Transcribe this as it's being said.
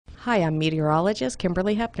Hi, I'm meteorologist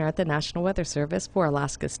Kimberly Hepner at the National Weather Service for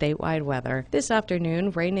Alaska statewide weather. This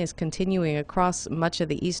afternoon, rain is continuing across much of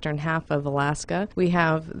the eastern half of Alaska. We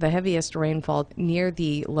have the heaviest rainfall near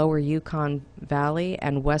the lower Yukon Valley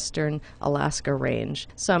and western Alaska Range.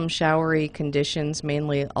 Some showery conditions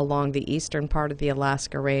mainly along the eastern part of the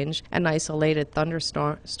Alaska Range, and isolated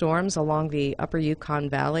thunderstorms along the upper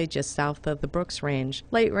Yukon Valley just south of the Brooks Range.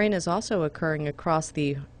 Light rain is also occurring across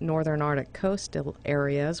the northern Arctic coastal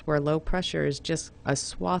areas, where low pressure is just a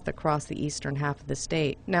swath across the eastern half of the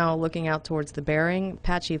state. Now, looking out towards the Bering,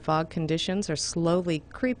 patchy fog conditions are slowly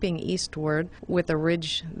creeping eastward with a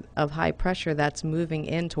ridge of high pressure that's moving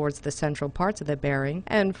in towards the central parts of the Bering.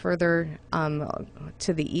 And further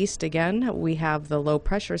to the east again, we have the low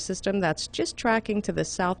pressure system that's just tracking to the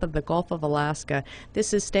south of the Gulf of Alaska.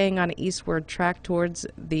 This is staying on an eastward track towards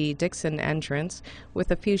the Dixon entrance,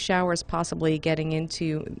 with a few showers possibly getting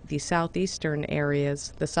into the southeastern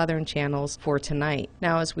areas, the southern channels, for tonight.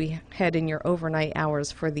 Now, as we head in your overnight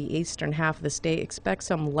hours for the eastern half of the state, expect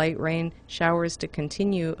some light rain showers to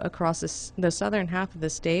continue across the southern half of the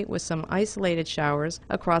state, with some isolated showers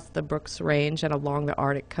across the Brooks Range and along the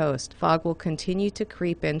Arctic coast. Fog will continue to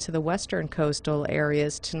creep into the western coastal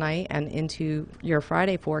areas tonight and into your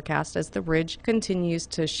Friday forecast as the ridge continues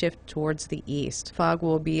to shift towards the east. Fog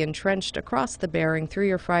will be entrenched across the Bering through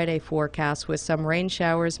your Friday forecast, with some rain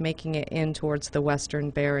showers making it in towards the western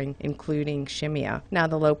Bering, including Shemya. Now,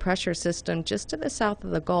 the low pressure system just to the south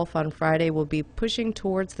of the Gulf on Friday will be pushing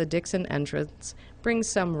towards the Dixon entrance, brings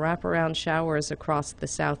some wraparound showers across the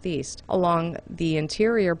southeast. Along the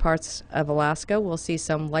interior parts of Alaska, we'll see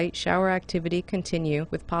some light shower activity continue,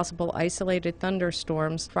 with possible isolated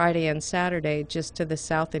thunderstorms Friday and Saturday just to the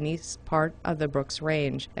south and east part of the Brooks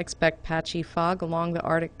Range. Expect patchy fog along the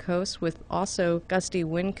Arctic coast, with also gusty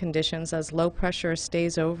wind conditions as low pressure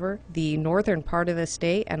stays over the northern part of the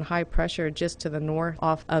state and high pressure just to the north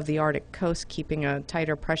off of the Arctic coast, keeping a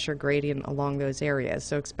tighter pressure gradient along those areas.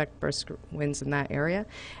 So expect brisk winds in that area.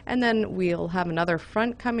 And then we'll have another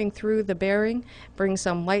front coming through the Bering, bring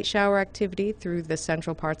some light shower activity through the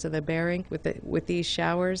central parts of the Bering, with these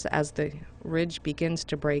showers as the ridge begins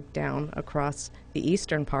to break down across the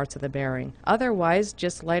eastern parts of the Bering. Otherwise,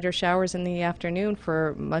 just lighter showers in the afternoon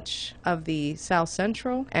for much of the south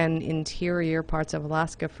central and interior parts of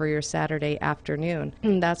Alaska for your Saturday afternoon.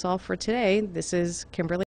 And that's all for today. This is Kimberly.